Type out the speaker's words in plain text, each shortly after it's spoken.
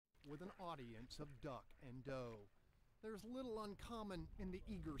with an audience of duck and doe. There's little uncommon in the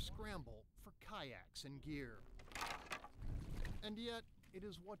eager scramble for kayaks and gear. And yet, it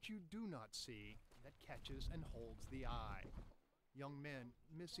is what you do not see that catches and holds the eye. Young men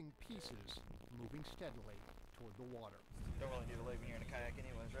missing pieces, moving steadily toward the water. Don't really need a leg when you're in a kayak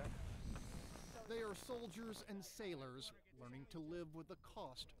anyways, right? They are soldiers and sailors learning to live with the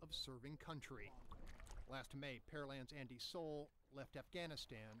cost of serving country. Last May, Pearland's Andy Soul left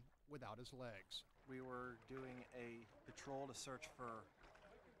Afghanistan without his legs. We were doing a patrol to search for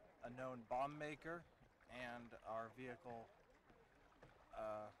a known bomb maker, and our vehicle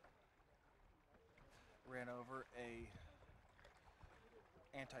ran over a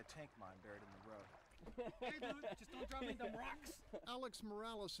anti-tank mine buried in the road. Hey dude, just don't drop me them rocks. Alex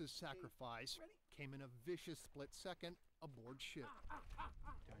Morales' sacrifice came in a vicious split second aboard ship.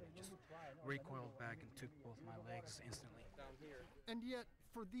 Dude, just recoiled back and took both my legs instantly. Down here. And yet,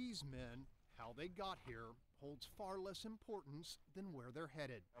 for these men, how they got here holds far less importance than where they're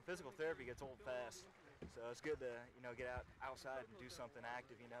headed. Physical therapy gets old fast, so it's good to get outside and do something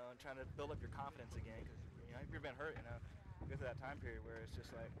active, and trying to build up your confidence again. Because if you've been hurt, you go through that time period where it's just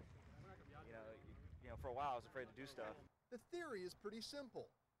like, for a while I was afraid to do stuff. The theory is pretty simple.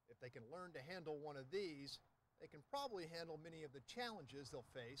 If they can learn to handle one of these, they can probably handle many of the challenges they'll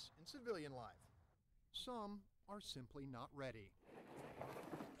face in civilian life. Some are simply not ready.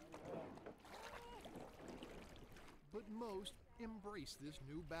 But most embrace this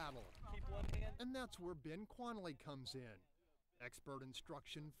new battle. Keep one hand. And that's where Ben Quanley comes in. Expert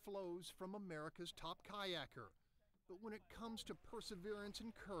instruction flows from America's top kayaker. But when it comes to perseverance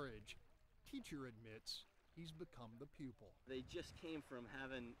and courage, teacher admits he's become the pupil. They just came from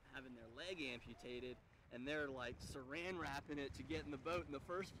having their leg amputated, and they're like saran wrapping it to get in the boat in the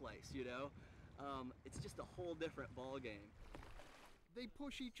first place, It's just a whole different ball game. They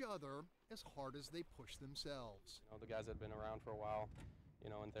push each other as hard as they push themselves. The guys that have been around for a while,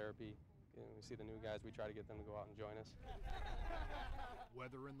 in therapy, we see the new guys, we try to get them to go out and join us.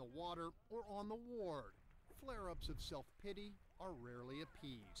 Whether in the water or on the ward, flare-ups of self-pity are rarely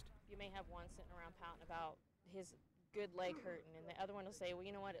appeased. You may have one sitting around pouting about his good leg hurting, and the other one will say, well,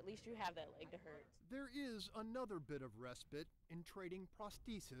 you know what, at least you have that leg to hurt. There is another bit of respite in trading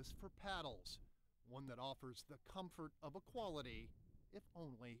prosthesis for paddles, one that offers the comfort of equality, if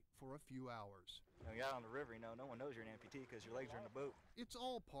only for a few hours. You're out on the river, no one knows you're an amputee because your legs are in the boat. It's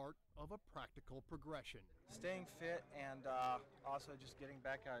all part of a practical progression. Staying fit and also just getting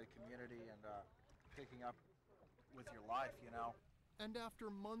back out of the community and picking up with your life, And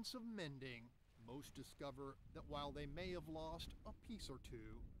after months of mending, most discover that while they may have lost a piece or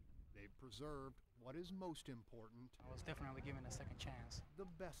two, they've preserved what is most important. I was definitely given a second chance. The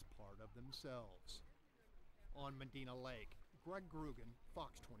best part of themselves. On Medina Lake, Greg Grugan,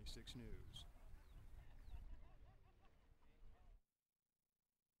 Fox 26 News.